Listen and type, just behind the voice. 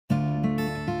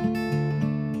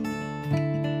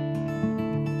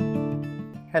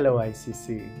Hello,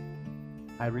 ICC.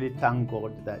 I really thank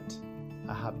God that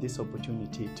I have this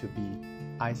opportunity to be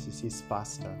ICC's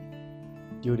pastor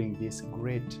during this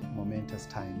great momentous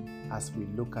time as we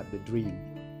look at the dream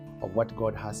of what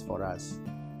God has for us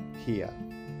here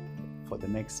for the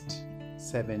next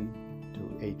 7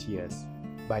 to 8 years.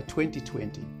 By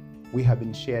 2020, we have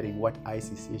been sharing what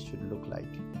ICC should look like.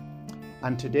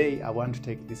 And today I want to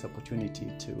take this opportunity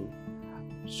to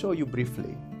show you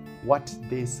briefly what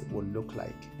this will look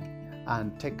like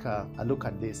and take a look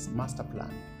at this master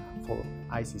plan for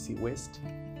ICC West,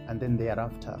 and then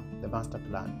thereafter the master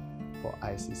plan for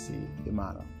ICC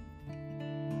Imara.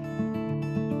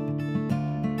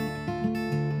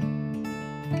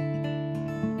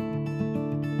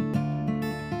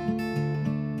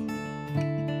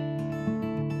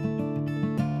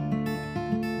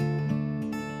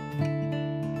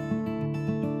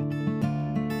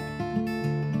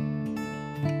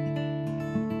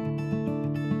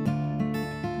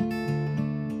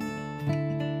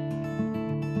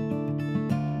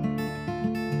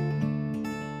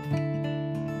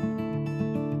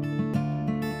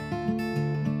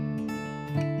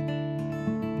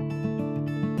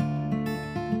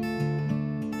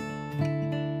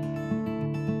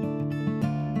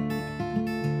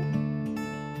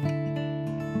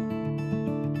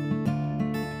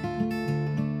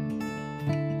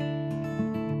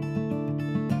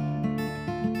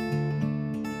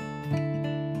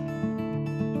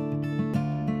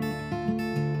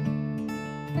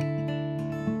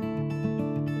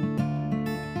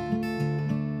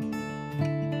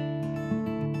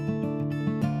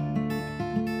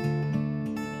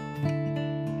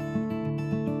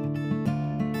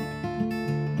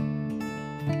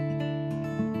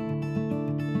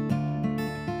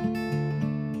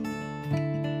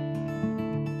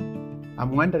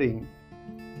 I'm wondering,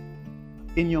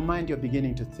 in your mind you're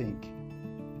beginning to think,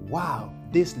 wow,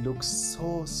 this looks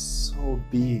so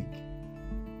big.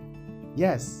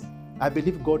 Yes, I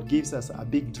believe God gives us a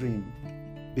big dream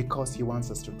because He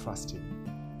wants us to trust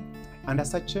Him. And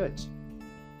as a church,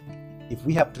 if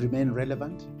we have to remain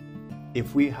relevant,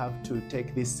 if we have to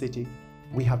take this city,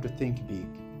 we have to think big.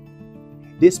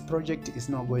 This project is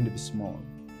not going to be small.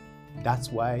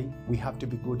 That's why we have to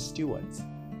be good stewards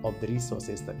of the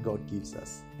resources that God gives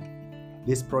us.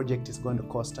 This project is going to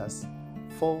cost us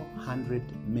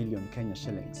 400 million Kenya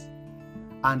shillings.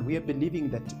 And we are believing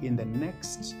that in the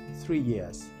next 3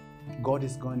 years, God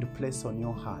is going to place on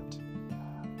your heart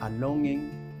a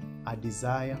longing, a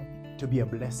desire to be a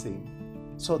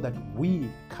blessing so that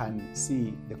we can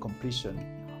see the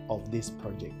completion of these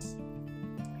projects.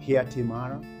 Here at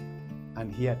Imara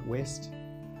and here at West,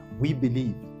 we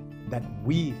believe that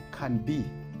we can be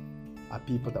a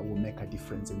people that will make a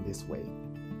difference in this way.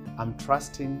 I'm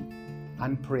trusting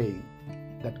and praying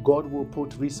that God will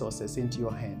put resources into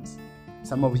your hands.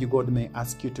 Some of you, God may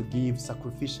ask you to give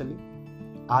sacrificially.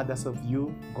 Others of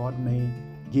you, God may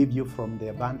give you from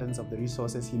the abundance of the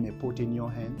resources He may put in your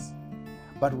hands.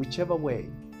 But whichever way,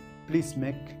 please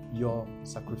make your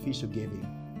sacrificial giving.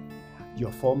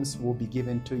 Your forms will be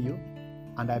given to you,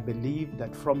 and I believe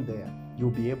that from there,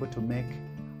 you'll be able to make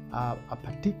a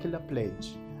particular pledge,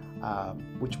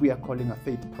 which we are calling a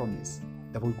faith promise,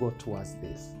 that will go towards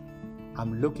this.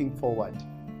 I'm looking forward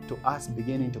to us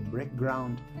beginning to break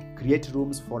ground, create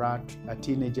rooms for our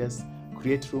teenagers,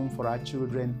 create room for our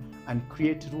children, and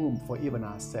create room for even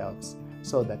ourselves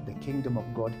so that the kingdom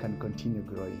of God can continue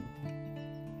growing.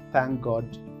 Thank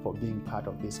God for being part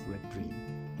of this great dream.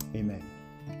 Amen.